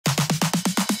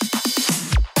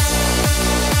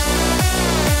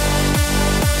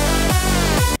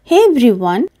Hey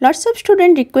everyone, lots of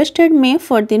students requested me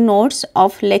for the notes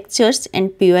of lectures and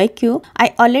PYQ.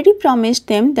 I already promised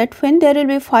them that when there will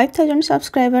be 5000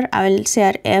 subscribers, I will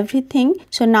share everything.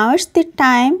 So now it's the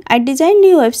time. I designed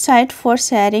a website for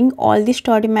sharing all the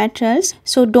study materials.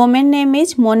 So domain name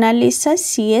is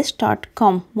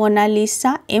monalisacs.com.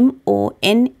 Monalisa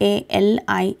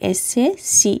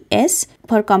MONALISACS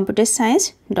for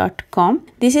computerscience.com.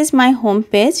 This is my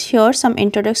homepage. Here some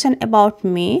introduction about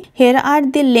me. Here are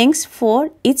the links for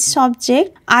each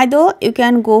subject. Either you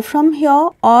can go from here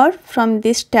or from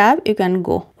this tab you can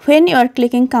go. When you are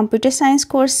clicking computer science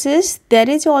courses, there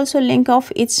is also link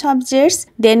of each subjects.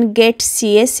 Then get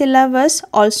CS syllabus,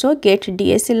 also get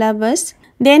DS syllabus.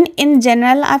 Then in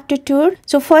general aptitude,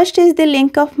 so first is the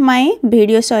link of my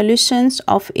video solutions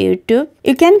of YouTube.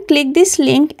 You can click this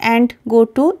link and go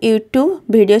to YouTube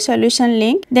video solution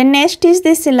link. Then next is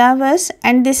the syllabus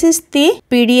and this is the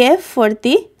PDF for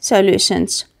the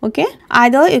solutions. Okay,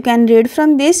 either you can read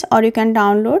from this or you can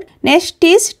download. Next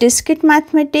is discrete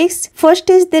mathematics. First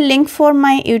is the link for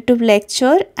my YouTube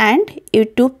lecture and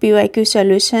YouTube PYQ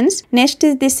solutions. Next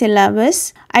is the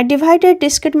syllabus. I divided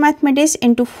discrete mathematics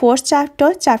into 4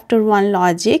 chapters. Chapter 1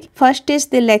 logic. First is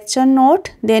the lecture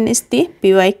note, then is the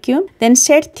PYQ. Then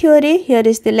set theory, here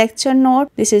is the lecture note,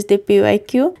 this is the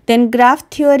PYQ. Then graph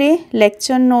theory,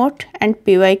 lecture note and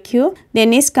PYQ.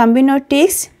 Then is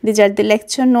combinatorics, these are the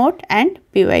lecture note and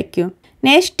PYQ.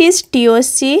 Next is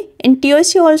TOC. In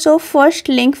TOC also first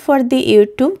link for the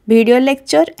YouTube video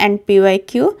lecture and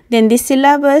PYQ. Then the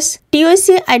syllabus.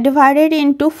 TOC I divided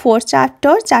into 4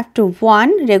 chapters. Chapter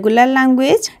 1 regular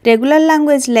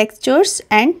language lectures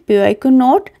and PYQ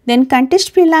note. Then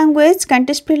context-free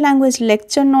language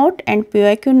lecture note and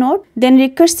PYQ note. Then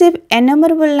recursive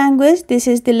enumerable language, this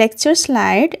is the lecture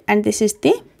slide and this is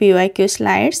the PYQ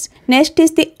slides. Next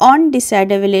is the on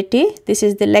decidability, this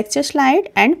is the lecture slide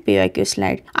and PYQ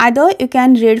slide. Either you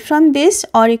can read from this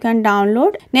or you can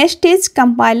download. Next is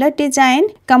compiler design.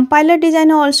 Compiler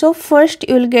design also first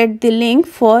you will get the link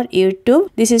for YouTube.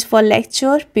 This is for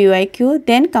lecture, PYQ,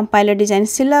 then compiler design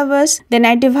syllabus. Then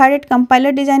I divided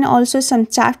compiler design also some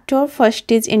chapter.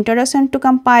 First is introduction to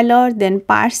compiler, then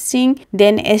parsing,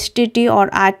 then STT or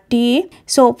RTE.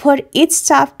 So for each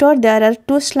chapter there are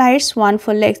 2 slides, one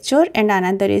for lecture and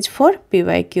another is for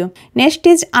PYQ. Next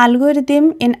is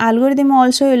algorithm. In algorithm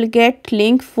also you will get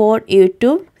link for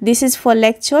YouTube. This is for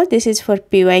lecture, this is for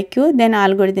PYQ, then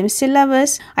algorithm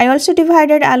syllabus. I also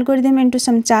divided algorithm into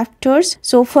some chapters.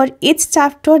 So for each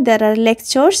chapter there are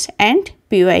lectures and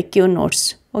PYQ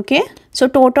notes. Okay, so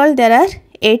total there are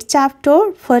 8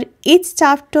 chapters. For each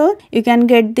chapter you can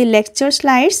get the lecture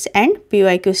slides and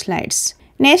PYQ slides.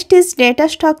 Next is data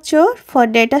structure. For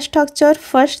data structure,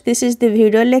 first this is the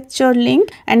video lecture link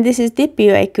and this is the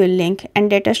PYQ link and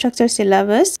data structure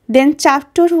syllabus. Then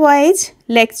chapter wise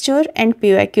lecture and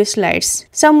PYQ slides.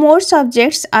 Some more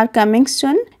subjects are coming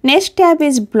soon. Next tab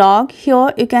is blog.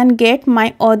 Here you can get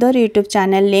my other YouTube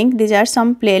channel link. These are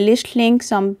some playlist links,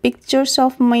 some pictures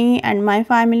of me and my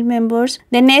family members.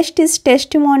 The next is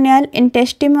testimonial. In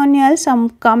testimonial some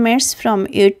comments from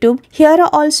YouTube. Here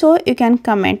also you can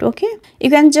comment. Okay, you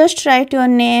can just write your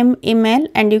name, email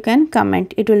and you can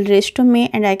comment. It will reach to me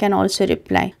and I can also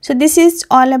reply. So this is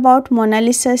all about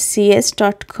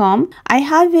monalisacs.com. I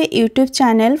have a YouTube channel.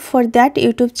 For that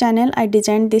YouTube channel I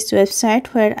designed this website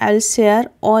where I'll share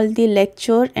all the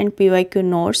lecture and PYQ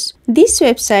notes. This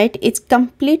website is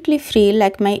completely free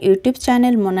like my YouTube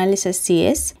channel Monalisa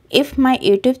CS. If my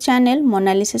YouTube channel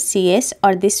Monalisa CS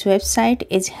or this website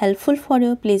is helpful for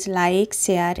you, please like,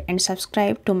 share and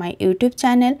subscribe to my YouTube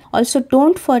channel. Also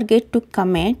don't forget to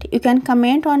comment. You can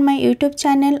comment on my YouTube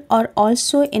channel or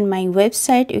also in my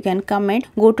website you can comment.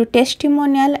 Go to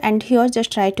testimonial and here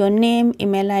just write your name,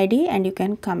 email ID and you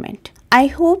can comment. I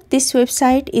hope this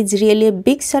website is really a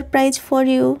big surprise for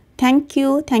you. Thank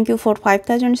you for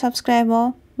 5000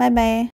 subscribers. Bye bye.